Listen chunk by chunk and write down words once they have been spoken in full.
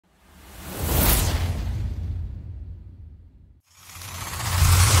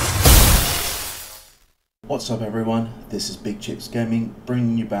What's up everyone, this is Big Chips Gaming,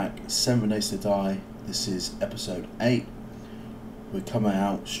 bringing you back 7 Days to Die. This is episode 8. We're coming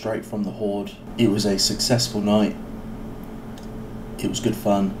out straight from the Horde. It was a successful night. It was good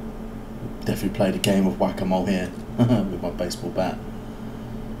fun. Definitely played a game of whack-a-mole here with my baseball bat.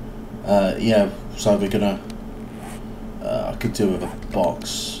 Yeah, so we're gonna... I could do with a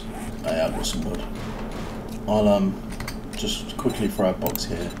box. Yeah, I've got some wood. I'll just quickly throw a box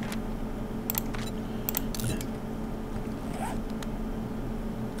here.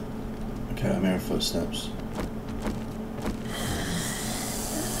 Okay, I'm hearing footsteps.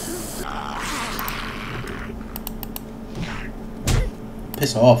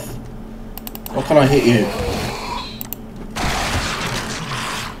 Piss off. Why can't I hit you?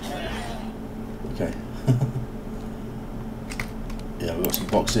 Okay. Yeah, we've got some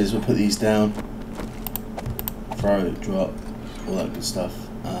boxes. We'll put these down. Throw, drop, all that good stuff.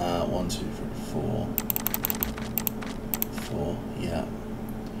 1, 2, 3, 4. 4, yeah.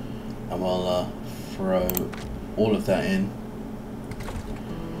 And we'll throw all of that in.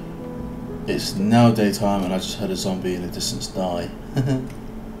 It's now daytime and I just heard a zombie in the distance die.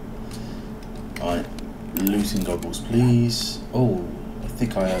 Alright, looting goggles please. Oh, I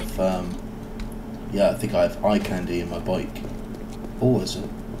think I have, yeah, I think I have eye candy in my bike. Oh, there's a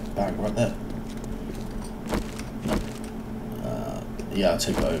bag right there. No. Yeah, I'll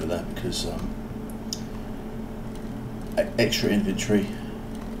take it over there because, extra inventory.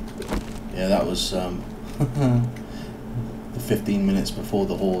 Yeah, that was the 15 minutes before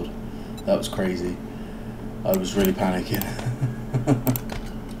the Horde. That was crazy. I was really panicking.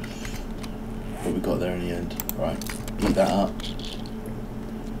 But we got there in the end. Right, eat that up.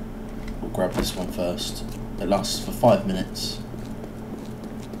 We'll grab this one first. It lasts for 5 minutes.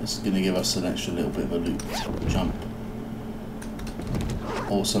 It's going to give us an extra little bit of a loot jump.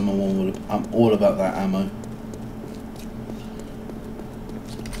 Awesome, I'm all about that ammo.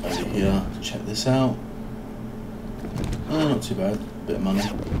 Over here, check this out. Oh, not too bad. Bit of money.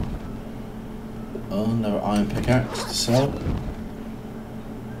 Oh, another iron pickaxe to sell.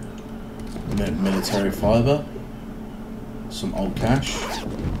 Military fibre. Some old cash.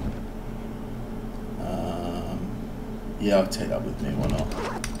 Yeah, I'll take that with me. Why not?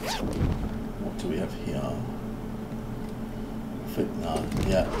 What do we have here? No,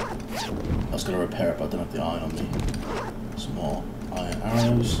 yeah. I was going to repair it, but I don't have the iron on me. Some more iron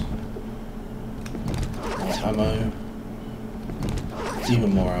arrows. More ammo.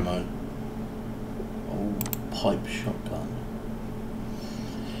 Even more ammo. Oh, pipe shotgun.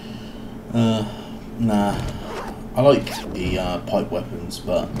 Nah. I like the pipe weapons,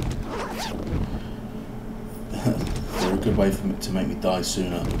 but they're a good way to make me die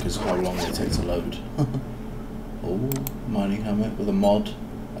sooner because of how long they take to load. Oh, mining helmet with a mod,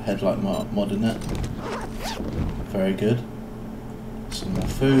 a headlight mod in it. Very good. Some more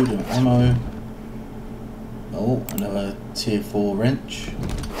food and ammo. Oh, another tier 4 wrench.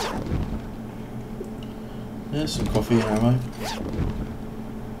 Yeah, some coffee and ammo.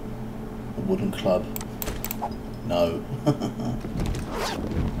 A wooden club. No.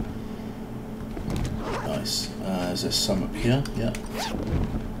 Nice. Is there some up here? Yeah.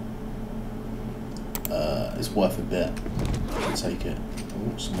 It's worth a bit. I'll take it.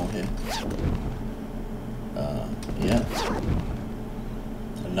 Oh, some more here. Yeah.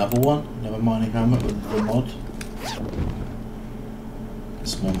 Another one. Another mining helmet with the mod.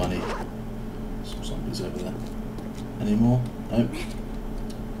 Some more money. Some zombies over there. Any more? Nope.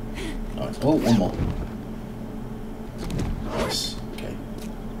 Nice. Oh, one more. Nice. Okay.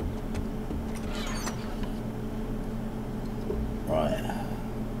 Right.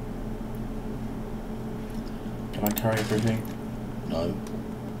 Can I carry everything? No.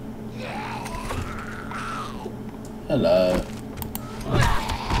 Hello.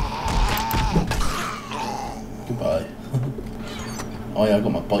 Goodbye. Oh yeah, I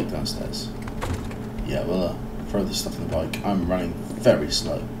got my bike downstairs. Yeah, we'll throw this stuff in the bike. I'm running very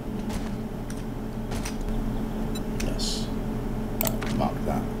slow. Yes. Mark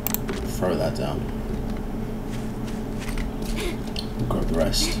that. Throw that down. We'll grab the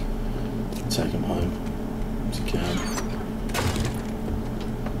rest. Take them home. If you can.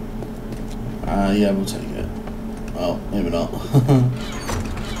 Yeah, we'll take it. Well, maybe not.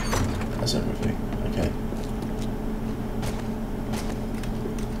 That's everything. Okay.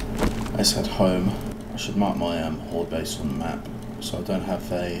 Let's head home. I should mark my Horde base on the map so I don't have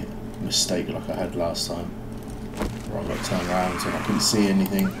a mistake like I had last time. Where I got turned around and I couldn't see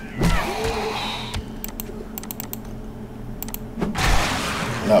anything.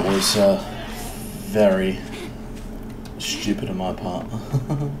 That was very stupid on my part.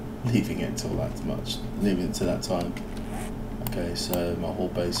 leaving it till that much, leaving it to that time. Okay, so my whole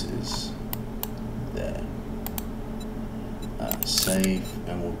base is there. Save,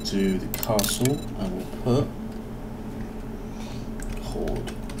 and we'll do the castle, and we'll put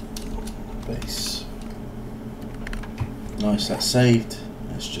horde base. Nice, that's saved.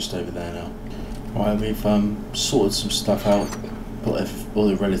 It's just over there now. Right, we've sorted some stuff out, put all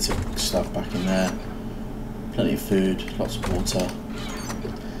the relative stuff back in there. Plenty of food, lots of water.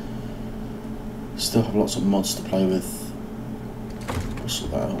 Still have lots of mods to play with. I'll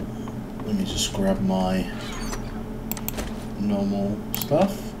sort that out. Let me just grab my normal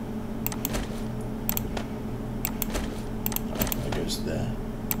stuff. Right, that goes there.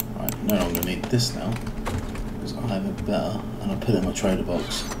 Right, no longer need this now because I have a better, and I put it in my trader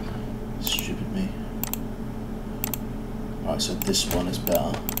box. Stupid me. Right, so this one is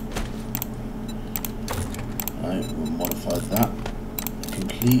better. Right, we'll modify that.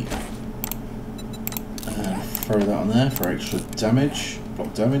 Complete. And throw that on there for extra damage,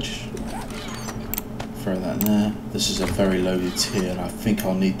 block damage. Throw that in there. This is a very loaded tier, and I think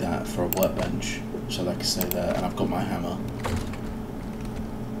I'll need that for a workbench, so that can stay there. And I've got my hammer.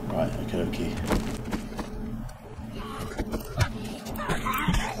 Right, okay.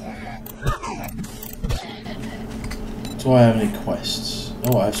 Do I have any quests?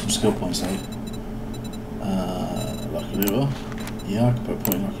 Oh, I have some skill points though. Lucky looter. Yeah, I can put a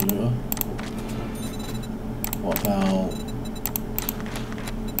point in lucky looter. What about...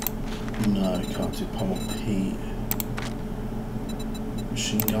 No, you can't do pummel Pete.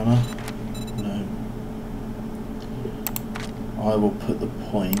 Machine gunner? No. I will put the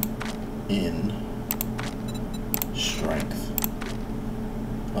point in strength.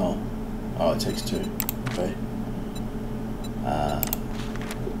 Oh, it takes 2. Okay.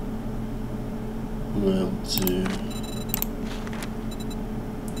 We'll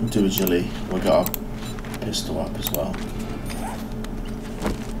do agility. We got a pistol up as well.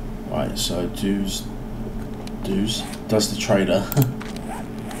 Right, so does the trader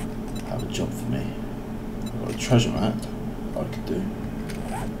have a job for me? I've got a treasure map I could do.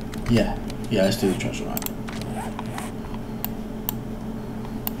 Yeah, let's do the treasure map.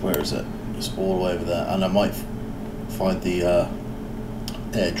 Where is it? It's all the way over there, and I might find the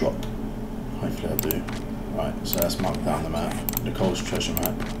airdrop. Hopefully I do. Right, so that's marked down the map. Nicole's treasure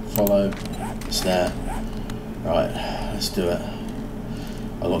map. Follow. It's there. Right, let's do it.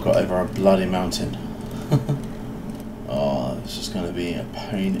 I got over a bloody mountain. Oh, this is going to be a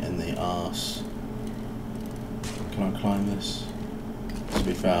pain in the arse. Can I climb this? To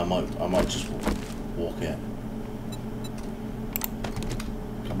be fair, I might just walk it.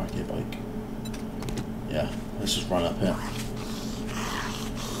 Come back here, bike. Yeah, let's just run up here.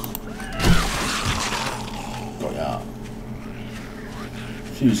 Got ya.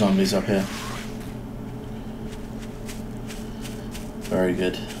 A few zombies up here. Very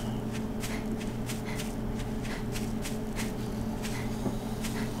good.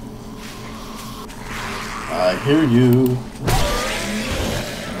 I hear you.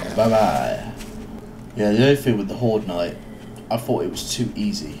 Bye bye. Yeah, the only thing with the Horde Night, I thought it was too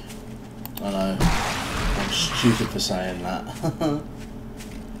easy. I know. I'm stupid for saying that.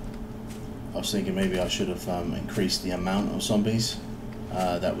 I was thinking maybe I should have increased the amount of zombies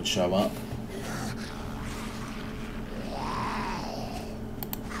that would show up.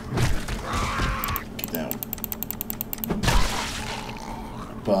 Get down.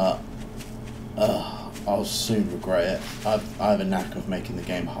 But I'll soon regret it. I have a knack of making the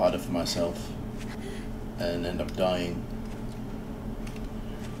game harder for myself and end up dying.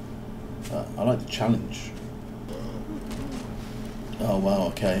 But I like the challenge. Oh wow,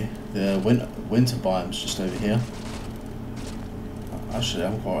 okay. The winter biome's just over here. Actually,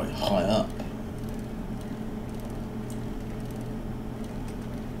 I'm quite high up.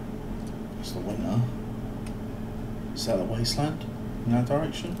 It's the winter. Is that the wasteland in that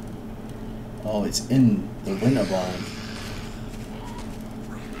direction? Oh, it's in the winter biome.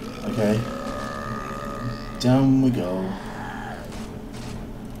 Okay. Down we go.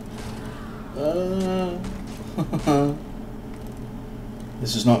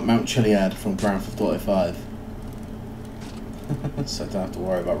 This is not Mount Chiliad from Grand Theft Auto 5. So I don't have to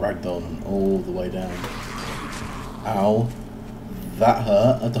worry about ragdolling all the way down. Ow. That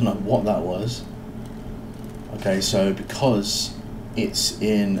hurt. I don't know what that was. Okay, so because it's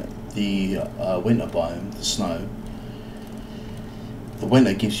in the winter biome, the snow, the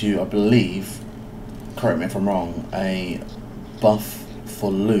winter gives you, I believe, correct me if I'm wrong, a buff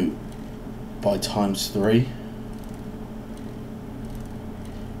for loot by ×3.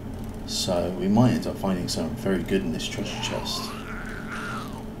 So we might end up finding something very good in this treasure chest.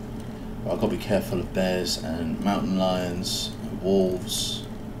 But I've got to be careful of bears and mountain lions and wolves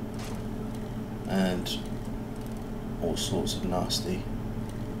and all sorts of nasty.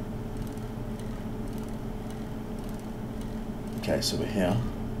 Okay, so we're here.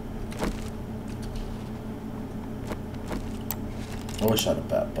 I wish I had a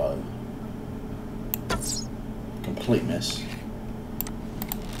better bow. Complete miss.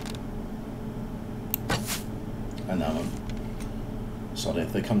 And that one. Sorry,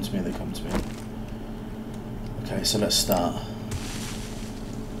 if they come to me, they come to me. Okay, so let's start.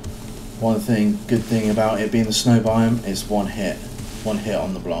 Good thing about it being the snow biome is one hit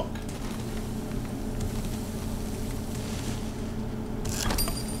on the block.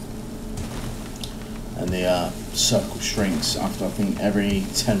 And the circle shrinks after I think every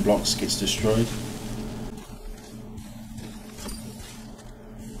 10 blocks gets destroyed.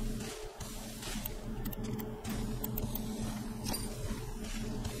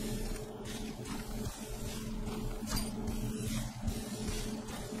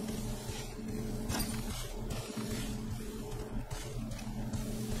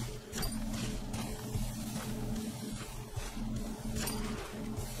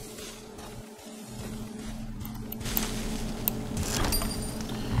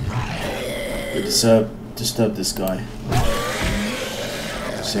 Disturb this guy.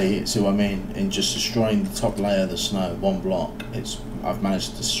 See what I mean? In just destroying the top layer of the snow, one block, I've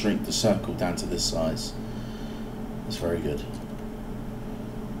managed to shrink the circle down to this size. That's very good.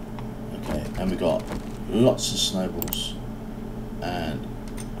 Okay, and we got lots of snowballs, and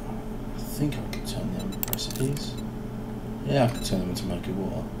I think I can turn them recipes. Yeah, I can turn them into murky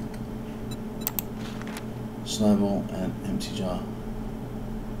water. Snowball and empty jar.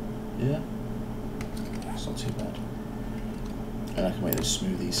 Yeah. It's not too bad. And I can make those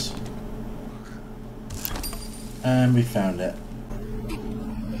smoothies. And we found it.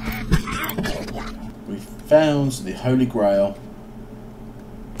 We found the Holy Grail.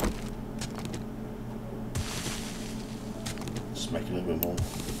 Just make a little bit more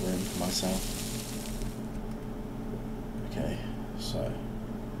room for myself. Okay, so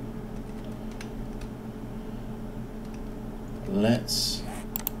let's...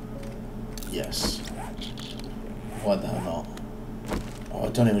 Yes. Why the hell not? Oh, I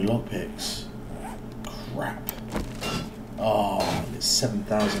don't even lockpicks. Crap. Oh, it's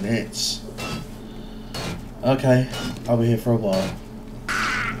 7,000 hits. Okay, I'll be here for a while.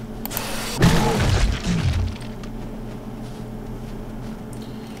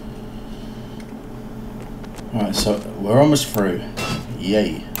 Alright, so we're almost through.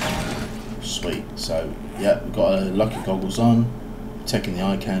 Yay. Sweet. So, yeah, we've got our lucky goggles on. Taking the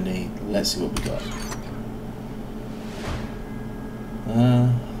eye candy. Let's see what we got.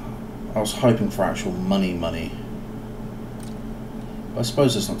 I was hoping for actual money. But I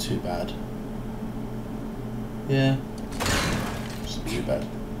suppose it's not too bad. Yeah. It's not too bad.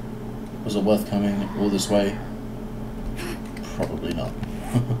 Was it worth coming all this way? Probably not.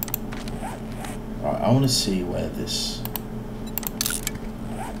 Right, I want to see where this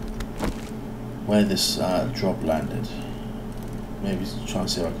drop landed. Maybe try and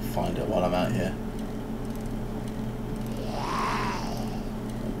see if I can find it while I'm out here.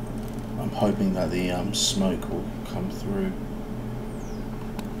 I'm hoping that the smoke will come through.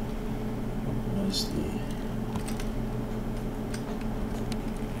 Where's the...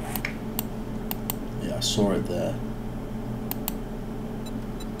 Yeah, I saw it there.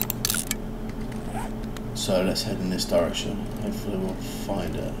 So let's head in this direction. Hopefully we'll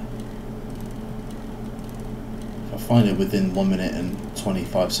find it. If I find it within 1 minute and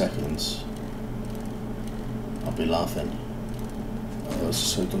 25 seconds, I'll be laughing. Oh, that's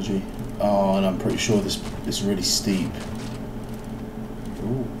so dodgy. Oh, and I'm pretty sure this is really steep.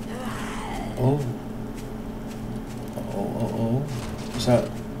 Ooh. Oh. Oh. Is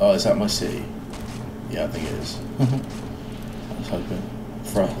that? Oh, is that my city? Yeah, I think it is. I was hoping.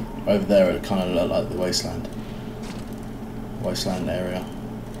 Over there, it kind of looked like the wasteland area.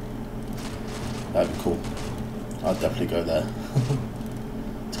 That'd be cool. I'd definitely go there.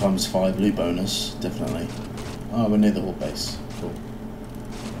 ×5 loot bonus, definitely. Oh, we're near the horde base. Cool.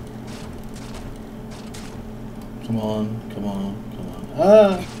 Come on.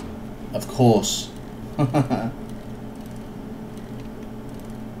 Ah! Of course.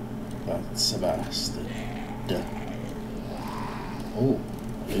 That's a bastard. Oh,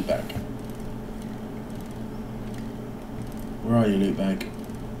 loot bag. Where are you, loot bag?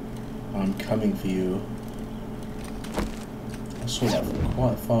 I'm coming for you. I saw that from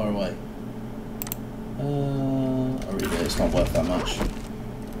quite far away. Oh really, it's not worth that much.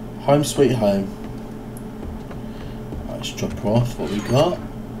 Home sweet home. Let's drop off what we got.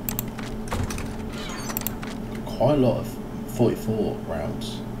 quite a lot of 44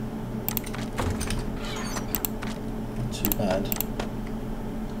 rounds. Not too bad.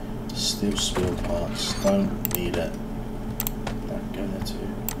 Steel spill parts. Don't need it. Don't go there too.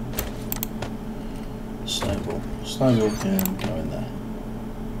 Snowball. Snowball can go in there.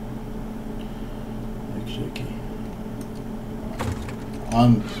 Okay.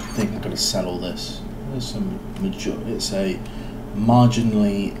 I think I'm going to sell all this. There's some it's a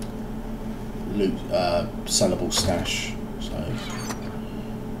marginally sellable stash. So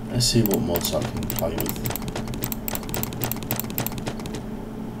let's see what mods I can play with.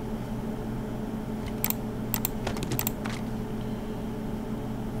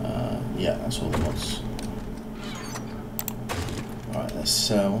 Yeah, that's all the mods. Alright, let's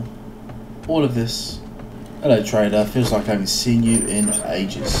sell all of this. Hello trader, feels like I haven't seen you in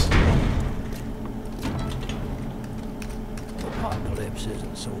ages. Apocalypse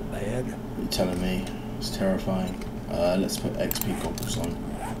isn't so bad. You're telling me? It's terrifying. Let's put XP goggles on.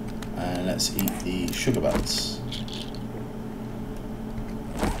 And let's eat the sugar bats.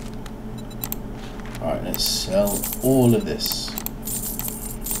 Alright, let's sell all of this.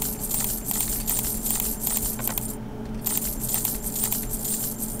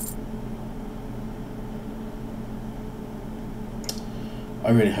 I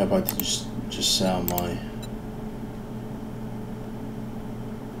really hope I did just sell my...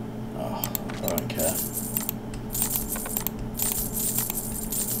 Oh, I don't care.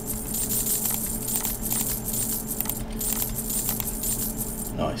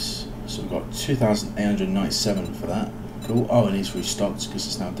 Nice. So we've got 2,897 for that. Cool. Oh, and he's restocked because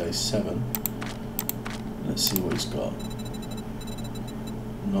it's now day 7. Let's see what he's got.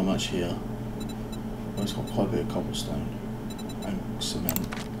 Not much here. Oh, he's got quite a bit of cobblestone. And cement.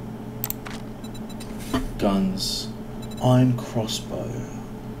 Guns. Iron crossbow.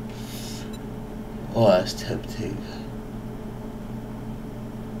 Oh, that's tempting.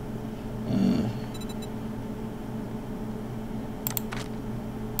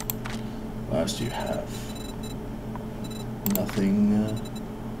 What else do you have? Nothing.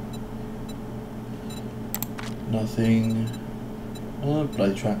 Nothing.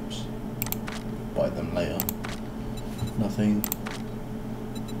 Blade traps. Buy them later. Nothing.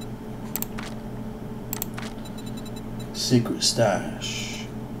 Secret stash.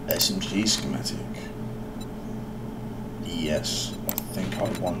 SMG schematic. Yes, I think I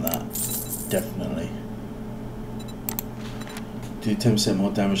want that. Definitely. Do 10%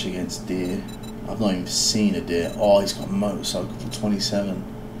 more damage against deer. I've not even seen a deer. Oh, he's got a motorcycle for 27.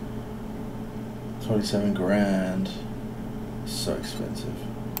 27 grand. So expensive.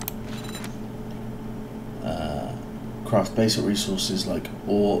 Craft basic resources like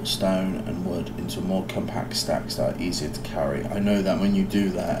ore, stone and wood into more compact stacks that are easier to carry. I know that when you do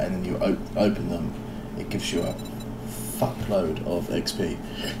that and then you open them, it gives you a fuckload of XP.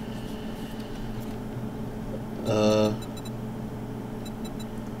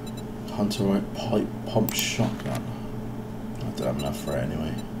 Hunterite pipe pump shotgun. I don't have enough for it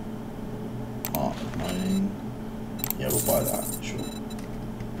anyway. Art mining. Yeah, we'll buy that, sure.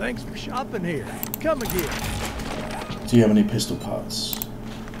 Thanks for shopping here. Come again. Do you have any pistol parts?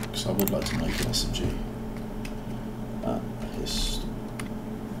 Because I would like to make an SMG. Pistol.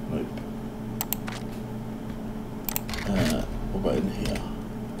 Nope. What about in here?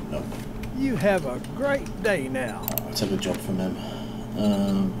 Nope. You have a great day now. I'll take a job from him.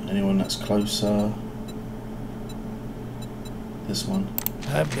 Anyone that's closer? This one?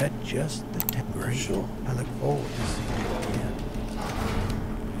 I've got just the great. Sure. I look forward to seeing you again.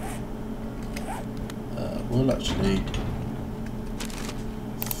 We'll actually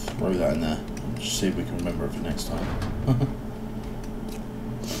throw that in there. Just see if we can remember it for next time.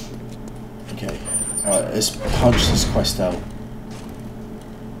 Okay. Alright, let's punch this quest out.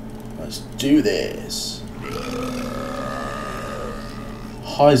 Let's do this.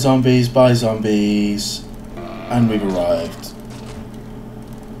 Hi zombies, bye zombies. And we've arrived.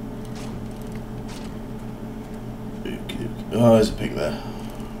 Oh, there's a pig there.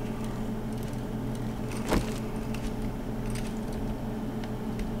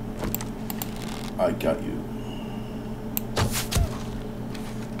 I got you.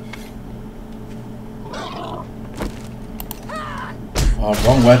 Oh,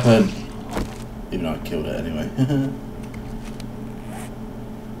 wrong weapon. Even though I killed it anyway.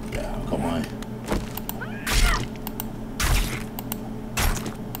 Yeah, I've got my...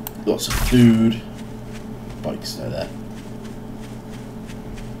 Lots of food. Bikes stay there.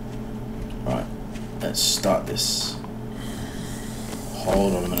 Right, let's start this.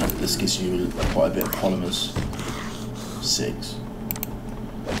 Hold on a minute, this gives you quite a bit of polymers. 6.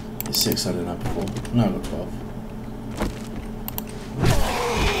 It's 6 I didn't have before. No, I've got 12.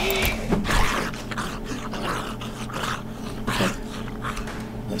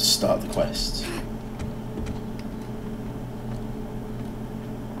 Let's start the quest.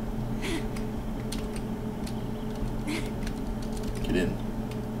 Get in.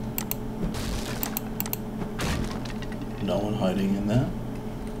 No one hiding in there.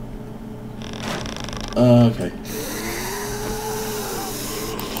 Okay.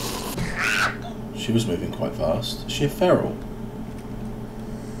 She was moving quite fast. Is she a feral?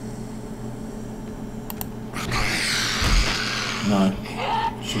 No.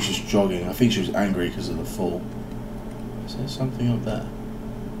 She was just jogging. I think she was angry because of the fall. Is there something up there?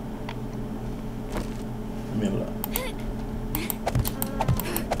 Let me have a look.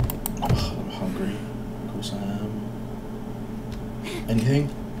 Oh, I'm hungry. Of course I am. Anything?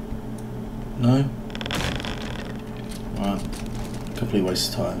 No? Alright. Complete waste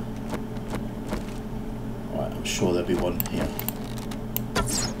of time. Alright, I'm sure there'll be one here.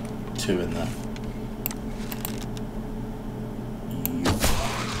 2 in there.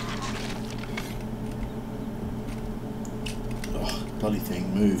 Oh, bloody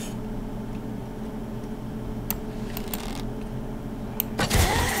thing, move.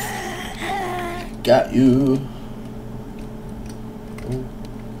 Got you. Oh.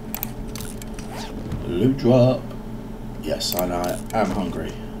 Loot drop. Yes, I know, I am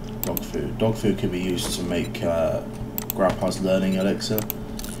hungry. Dog food. Dog food can be used to make Grandpa's learning elixir.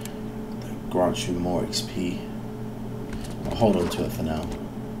 That grants you more XP. I'll hold on to it for now.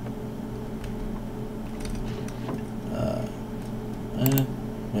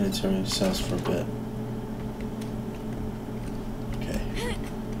 Military sells for a bit. Okay.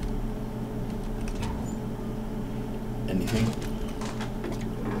 Anything?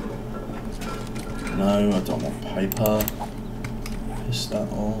 No, I don't want paper. Piss that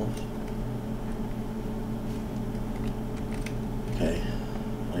off. Okay,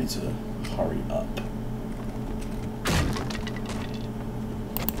 I need to hurry up.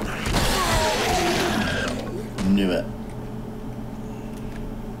 Knew it.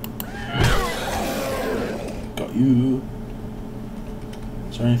 Got you.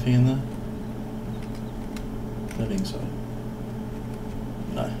 Is there anything in there? I don't think so.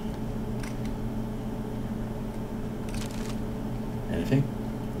 No. Anything?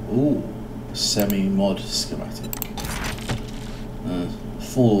 Ooh, semi-mod schematic.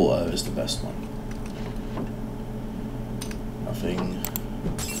 Full auto is the best one. Nothing.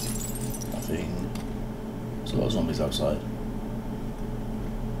 Nothing. There's a lot of zombies outside.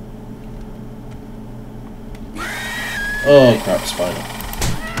 Oh crap, spider.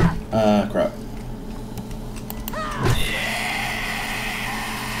 Crap.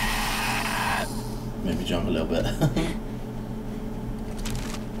 Made me jump a little bit.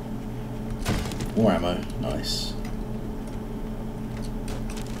 More ammo, nice.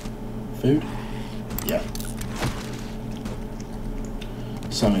 Food? Yeah.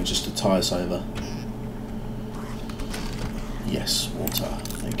 Something just to tie us over. Yes, water.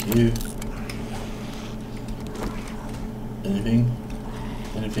 Thank you. Anything?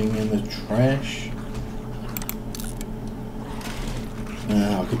 Anything in the trash?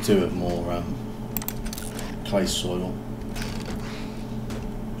 I could do it more clay soil.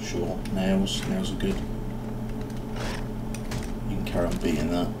 Sure, nails are good. You can carry on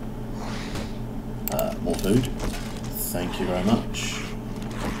beating that. More food. Thank you very much.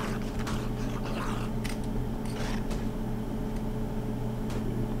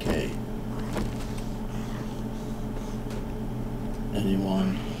 Okay.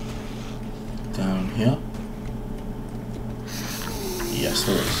 Anyone down here? Yes,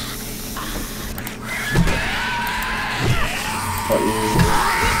 there is. Got you.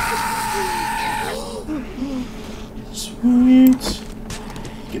 Sweet.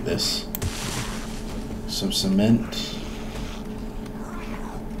 Get this. Some cement.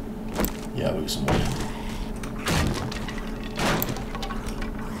 Yeah, we'll get some more.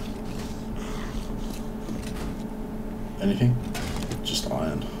 Anything? Just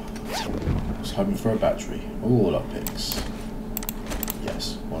iron. Just hoping for a battery. All up picks.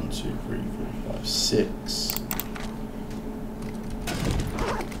 Yes. 1, 2, 3, 4, 5, 6.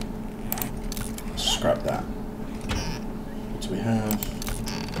 Scrap that. What do we have?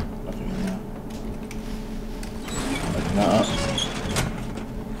 Nothing in there. Open that up.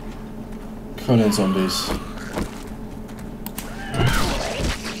 Come in, zombies.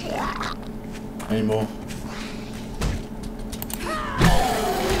 Any more?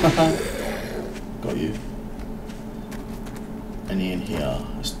 Got you. Any in here?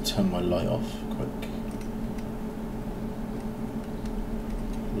 Let's turn my light off quick.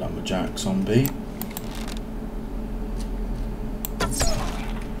 Lumberjack zombie.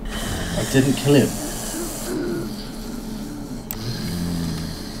 I didn't kill him.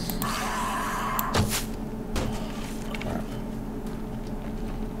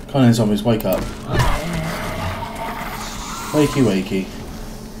 Come on, zombies, wake up. Wakey, wakey.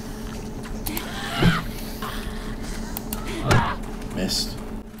 Missed.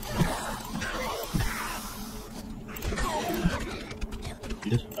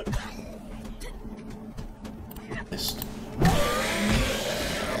 You did? No. Missed.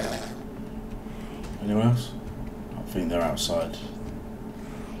 Anyone else? I think they're outside.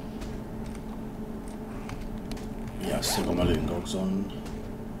 Yeah, I still got my looting goggles on.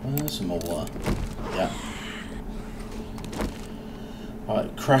 Some more water. Yeah.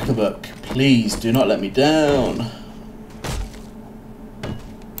 Alright, Crackerbook, please do not let me down.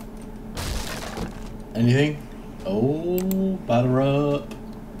 Anything? Oh, batter up.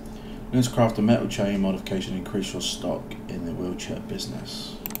 Let's craft a metal chain modification, increase your stock in the wheelchair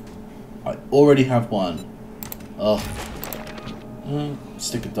business. I already have one. Oh.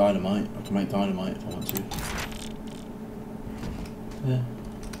 Stick of dynamite. I can make dynamite if I want to. Yeah.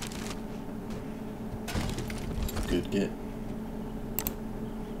 Good get.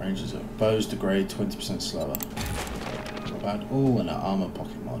 Ranges of bows degrade 20% slower. Not bad. Oh, and an armor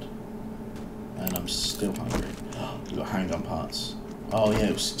pocket mod. And I'm still hungry. We've got handgun parts. Oh yeah,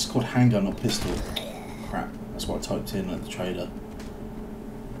 it's called handgun, not pistol. Crap, that's what I typed in at the trailer.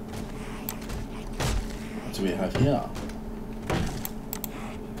 What do we have here?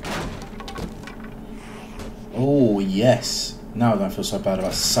 Oh yes! Now I don't feel so bad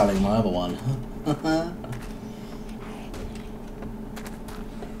about selling my other one.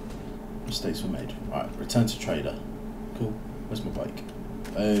 Mistakes were made. Right, return to trader. Cool. Where's my bike?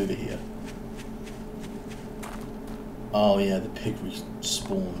 Over here. Oh yeah, the pig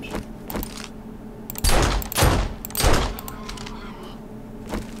respawned.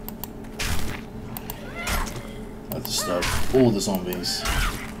 I disturbed all the zombies.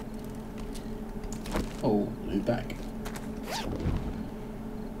 Oh, loot back.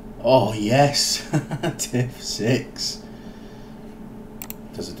 Oh yes! Tiff 6.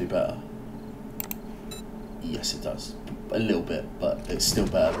 Does it do better? Yes it does. A little bit, but it's still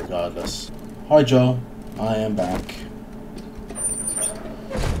better regardless. Hi Joel, I am back.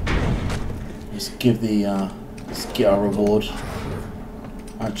 Let's give the let's get our reward.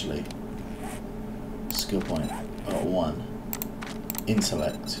 Actually, skill point. I got 1.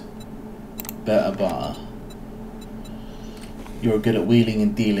 Intellect. Better butter. You're good at wheeling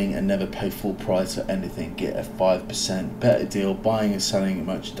and dealing and never pay full price for anything. Get a 5% better deal buying and selling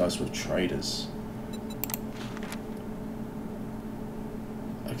merchandise with traders.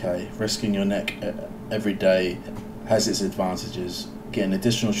 Okay, risking your neck every day has its advantages. Get an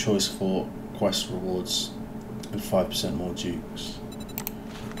additional choice for quest rewards and 5% more dukes.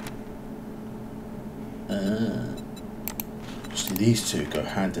 See, these two go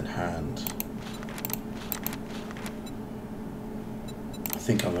hand in hand. I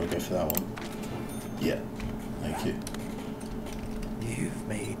think I'm going to go for that one. Yeah, thank you. You've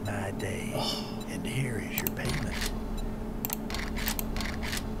made my day, and here is your payment.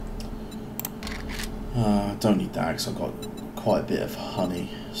 I don't need that because I've got quite a bit of honey,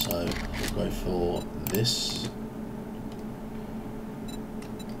 so we'll go for this.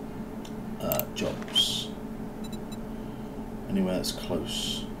 Jobs. Anywhere that's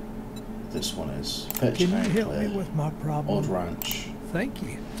close. This one is. Fetch. Can you help me with my problem? Old Ranch. Thank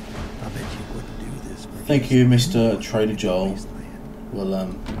you. I bet you wouldn't do this for Thank you, Mr. Trader Joel. We'll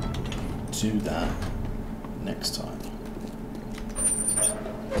do that next time.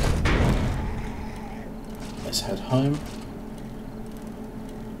 Let's head home.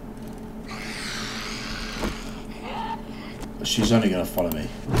 But she's only going to follow me.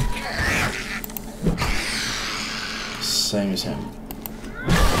 Same as him.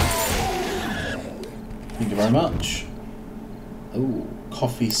 Thank you very much. Oh,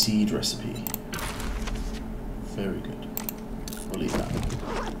 coffee seed recipe. Very good. We'll leave that.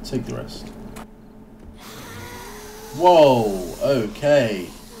 Take the rest. Whoa, okay.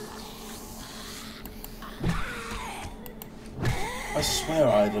 I swear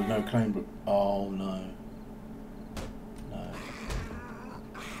I had a no claim, but oh no. No.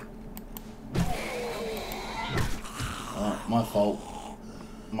 My fault.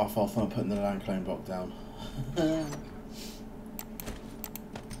 My fault for not putting the land claim block down. Right,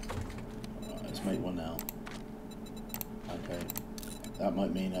 let's make one now. Okay. That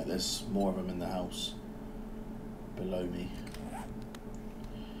might mean that there's more of them in the house. Below me.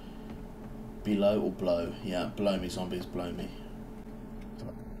 Below or blow? Yeah, below me, zombies, below me.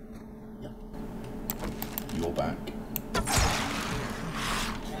 Yeah. You're back.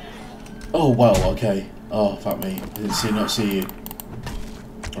 Oh, wow, okay. Oh, fuck me. I didn't not see you.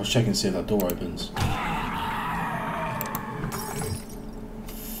 I was checking to see if that door opens.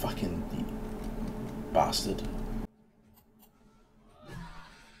 Fuck. bastard.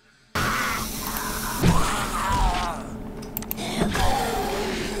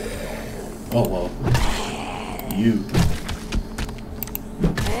 Oh well. You.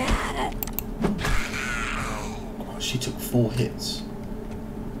 Oh, she took 4 hits.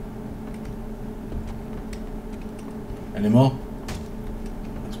 Any more?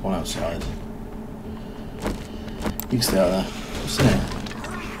 There's one outside. You can stay out there. What's in here?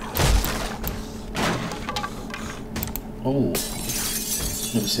 Oh.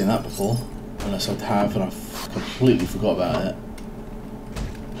 Never seen that before. Unless I have and I've completely forgot about it.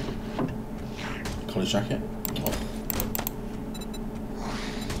 College jacket. Oh.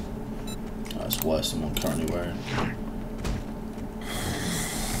 That's worse than what I'm currently wearing.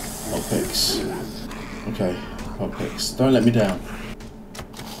 Oh, picks. Okay, oh, picks. Don't let me down.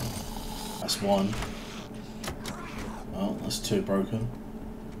 That's 1. Oh, that's 2 broken.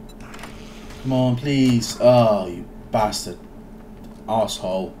 Come on, please. Oh, you bastard.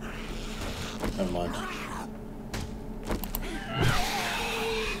 Arsehole. Never mind.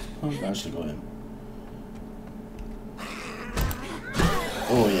 Oh, I actually got him.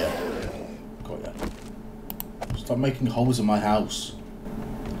 Oh yeah. Got ya. Stop making holes in my house.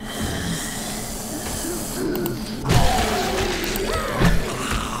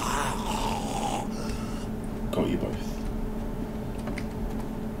 Got you both.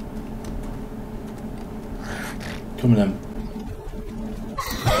 Come on then.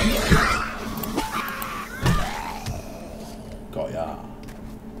 Got ya.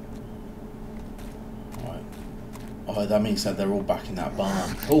 Alright. Oh, that means that they're all back in that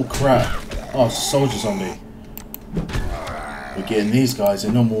barn. Oh crap. Oh, it's a soldier zombie. We're getting these guys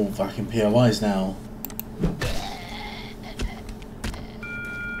in normal fucking POIs now.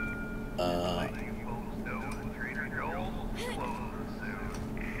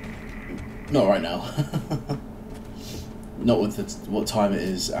 Not right now. Not with what time it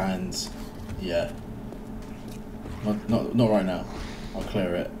is, and yeah. Not right now. I'll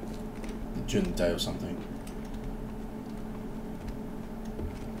clear it during the day or something.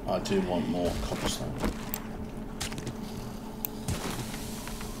 I do want more cobblestone.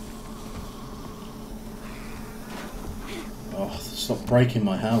 Oh, stop breaking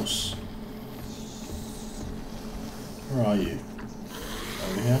my house. Where are you?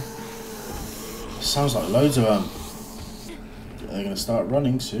 Over here? Sounds like loads of them. They're gonna start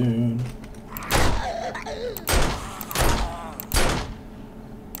running soon.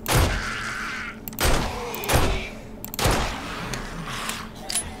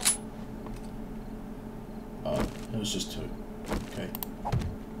 Oh, it was just 2. Okay.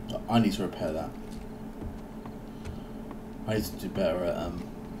 I need to repair that. I need to do better at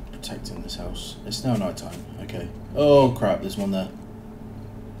protecting this house. It's now night time. Okay. Oh crap, there's one there.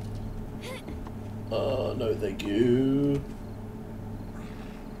 Oh, no thank you.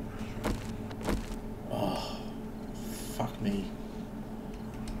 Oh, fuck me.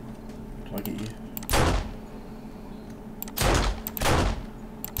 Do I get you?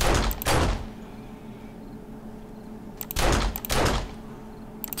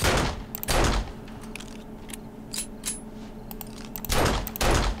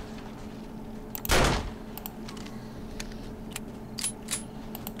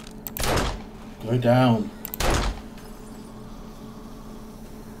 Go down.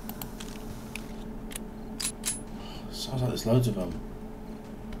 Sounds like there's loads of them.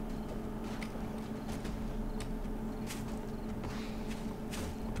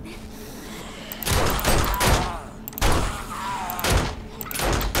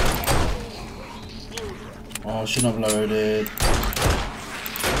 Oh, I shouldn't have loaded.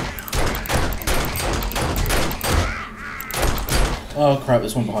 Oh crap,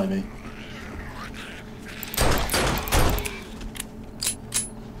 there's one behind me.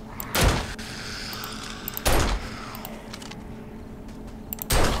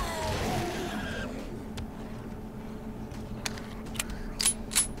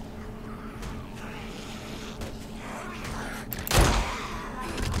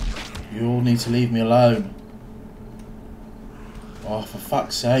 You all need to leave me alone. Oh, for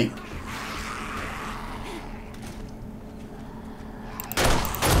fuck's sake.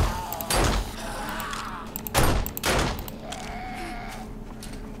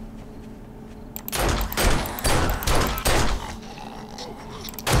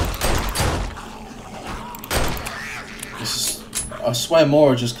 I swear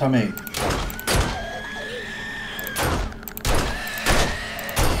more are just coming.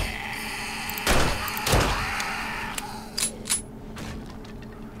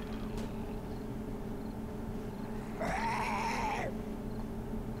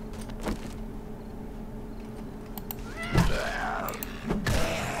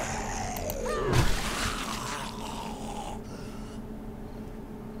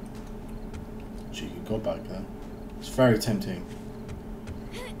 god back there. It's very tempting.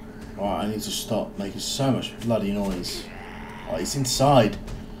 Right, I need to stop making so much bloody noise. Oh, it's inside.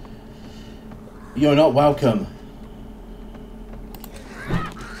 You're not welcome.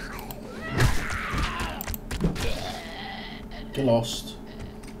 Get lost.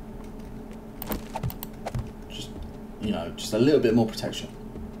 Just, you know, just a little bit more protection.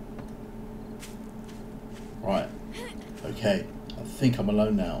 Right. Okay. I think I'm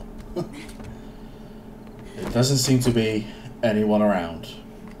alone now. It doesn't seem to be anyone around.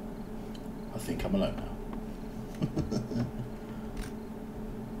 I think I'm alone now.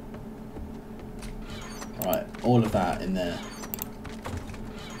 Right, all of that in there.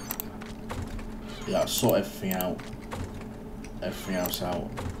 Yeah, I'll sort everything out. Everything else out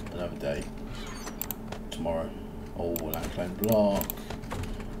another day. Tomorrow. Oh, land block.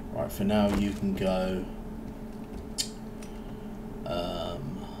 Right, for now you can go.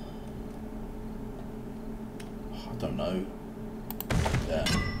 I don't know. There.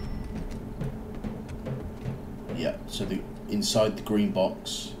 Yeah, so the inside the green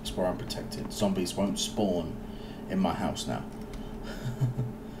box is where I'm protected. Zombies won't spawn in my house now.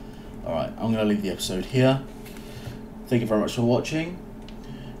 Alright, I'm going to leave the episode here. Thank you very much for watching.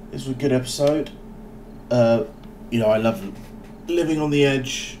 This was a good episode. You know, I love living on the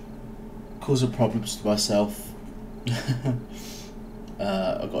edge, causing problems to myself.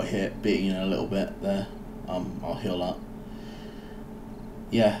 I got hit, beating a little bit there. I'll heal up.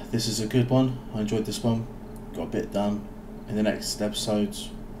 Yeah, this is a good one. I enjoyed this one. Got a bit done. In the next episodes,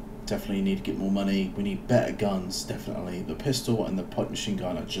 definitely need to get more money. We need better guns, definitely. The pistol and the pipe machine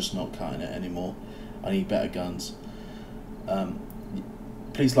gun are just not cutting it anymore. I need better guns.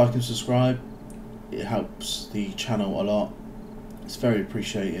 Please like and subscribe. It helps the channel a lot. It's very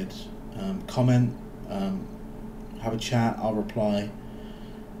appreciated. Comment, have a chat, I'll reply.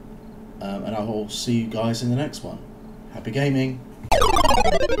 And I will see you guys in the next one. Happy gaming!